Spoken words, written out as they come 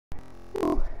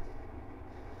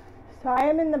So I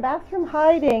am in the bathroom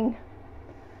hiding.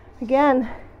 Again.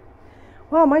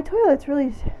 Wow, my toilet's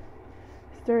really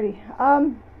sturdy.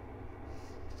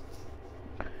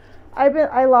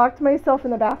 I locked myself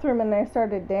in the bathroom and I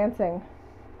started dancing.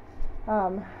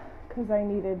 Because I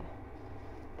needed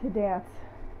to dance.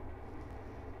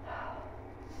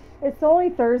 It's only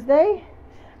Thursday.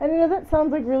 I know that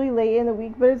sounds like really late in the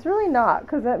week, but it's really not,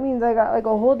 because that means I got like a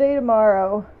whole day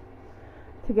tomorrow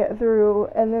to get through,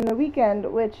 and then the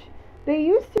weekend, which they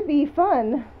used to be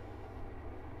fun,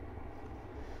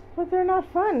 but they're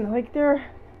not fun. Like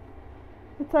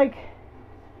it's like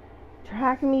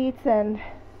track meets and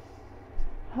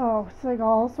it's like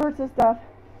all sorts of stuff,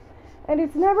 and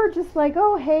it's never just like,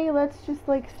 oh hey, let's just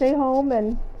like stay home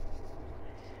and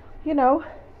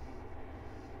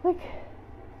like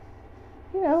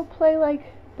play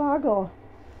like Boggle,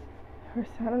 or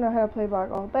I don't know how to play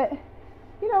Boggle, but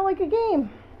like a game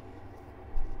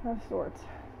of sorts,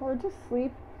 or just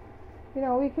sleep.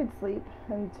 We could sleep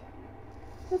and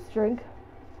just drink.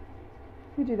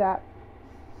 We do that.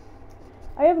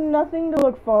 I have nothing to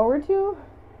look forward to,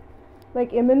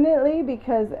 like imminently,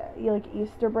 because like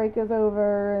Easter break is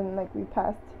over and like we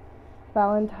passed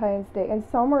Valentine's Day, and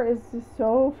summer is just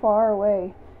so far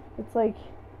away. It's like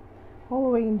all the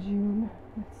way in June.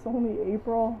 It's only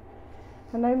April,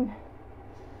 and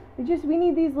we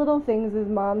need these little things as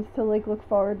moms to like look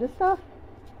forward to stuff,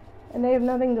 and they have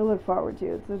nothing to look forward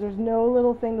to. So there's no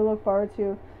little thing to look forward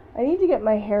to. I need to get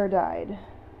my hair dyed,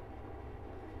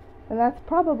 and that's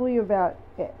probably about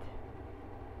it,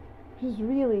 which is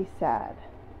really sad.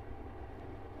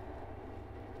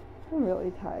 I'm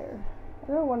really tired.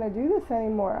 I don't want to do this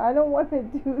anymore.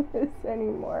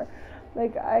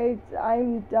 Like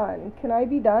I'm done. Can I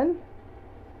be done?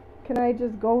 Can I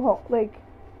just go home? Like,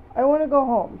 I want to go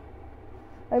home.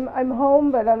 I'm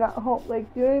home, but I'm not home.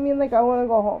 Like, do you know what I mean? Like, I want to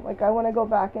go home. Like, I want to go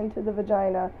back into the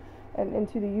vagina and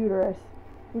into the uterus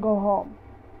and go home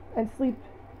and sleep.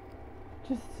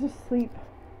 Just sleep.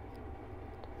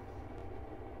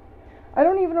 I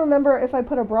don't even remember if I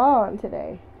put a bra on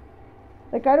today.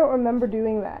 Like, I don't remember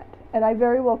doing that. And I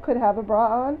very well could have a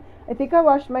bra on. I think I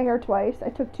washed my hair twice. I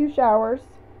took 2 showers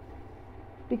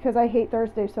because I hate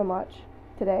Thursday so much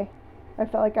today. I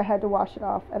felt like I had to wash it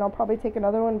off, and I'll probably take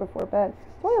another one before bed.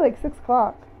 It's only like 6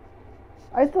 o'clock.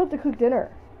 I still have to cook dinner.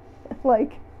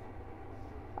 Like,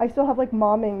 I still have like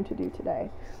momming to do today.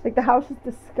 Like, the house is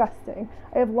disgusting.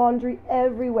 I have laundry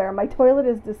everywhere. My toilet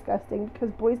is disgusting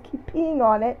because boys keep peeing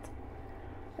on it.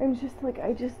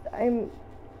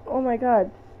 Oh my god.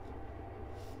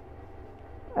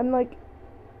 I'm like,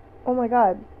 oh my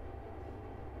god.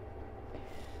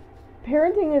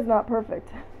 Parenting is not perfect.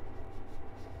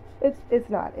 It's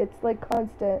not. It's like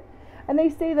constant. And they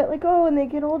say that like, oh, when they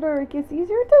get older it gets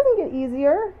easier. It doesn't get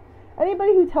easier.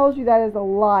 Anybody who tells you that is a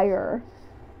liar.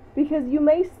 Because you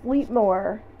may sleep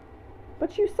more,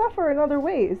 but you suffer in other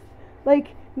ways.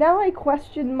 Like, now I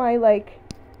question my like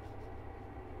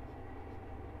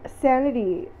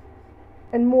sanity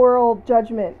and moral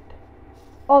judgment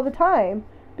all the time,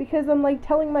 because I'm like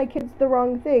telling my kids the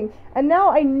wrong thing, and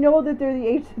now I know that they're the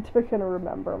age that they're gonna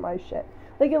remember my shit.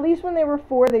 Like, at least when they were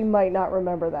 4, they might not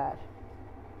remember that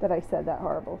I said that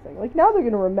horrible thing. Like, now they're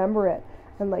gonna remember it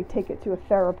and like take it to a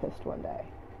therapist one day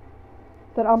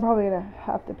that I'm probably gonna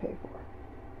have to pay for.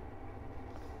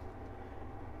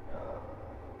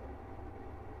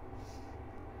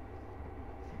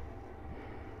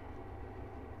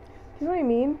 Do you know what I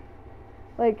mean?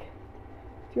 Like, do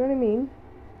you know what I mean?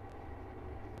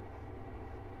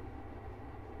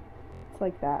 It's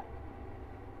like that.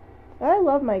 And I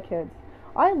love my kids.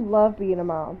 I love being a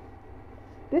mom.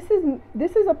 This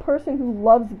is a person who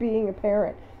loves being a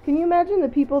parent. Can you imagine the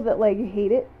people that like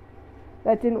hate it?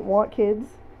 That didn't want kids?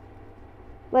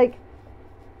 Like,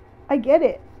 I get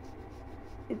it.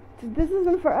 This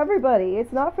isn't for everybody.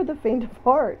 It's not for the faint of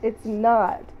heart. It's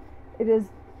not. It is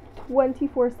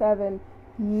 24/7,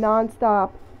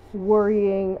 non-stop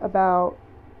worrying about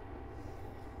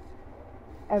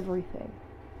everything.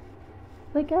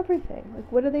 Like, everything.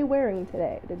 Like, what are they wearing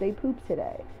today? Did they poop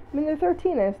today? I mean, they're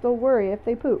 13 and I still worry if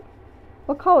they poop.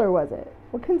 What color was it?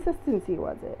 What consistency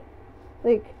was it?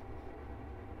 Like,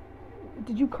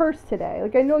 did you curse today?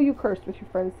 Like, I know you cursed with your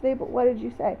friends today, but what did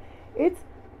you say? It's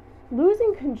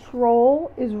losing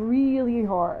control is really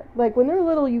hard. Like, when they're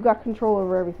little, you got control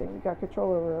over everything. You got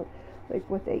control over like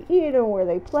what they eat and where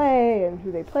they play and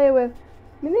who they play with.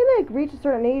 I mean, they like reach a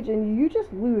certain age and you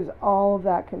just lose all of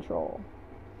that control.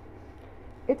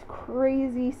 It's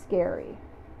crazy scary.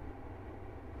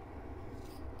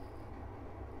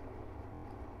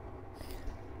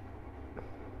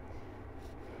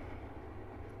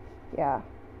 Yeah.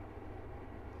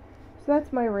 So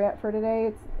that's my rant for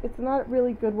today. It's not a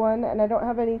really good one, and I don't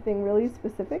have anything really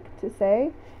specific to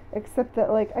say, except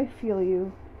that, like, I feel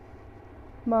you,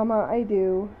 Mama, I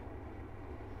do.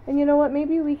 And you know what?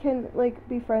 Maybe we can, like,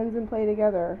 be friends and play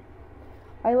together.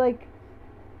 I like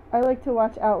to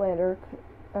watch Outlander,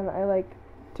 and I like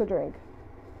to drink.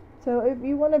 So if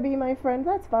you want to be my friend,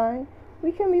 that's fine.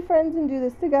 We can be friends and do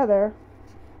this together.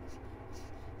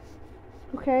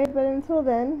 Okay, but until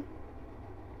then,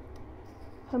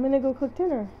 I'm gonna go cook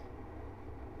dinner.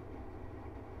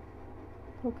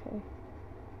 Okay.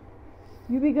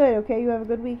 You be good, okay? You have a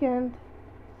good weekend.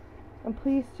 And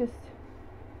please just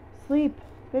sleep.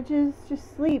 Bitches,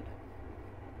 just sleep.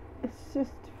 It's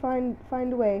just find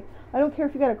a way. I don't care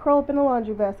if you gotta curl up in a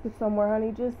laundry basket somewhere,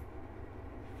 honey. Just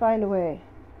find a way.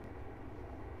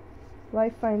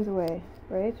 Life finds a way,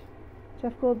 right?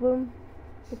 Jeff Goldblum?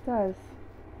 It does.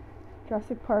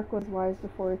 Jurassic Park was wise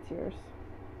before its years.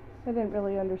 I didn't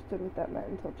really understand what that meant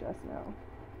until just now.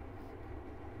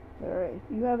 Alright,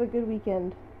 you have a good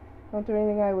weekend. Don't do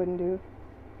anything I wouldn't do.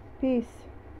 Peace.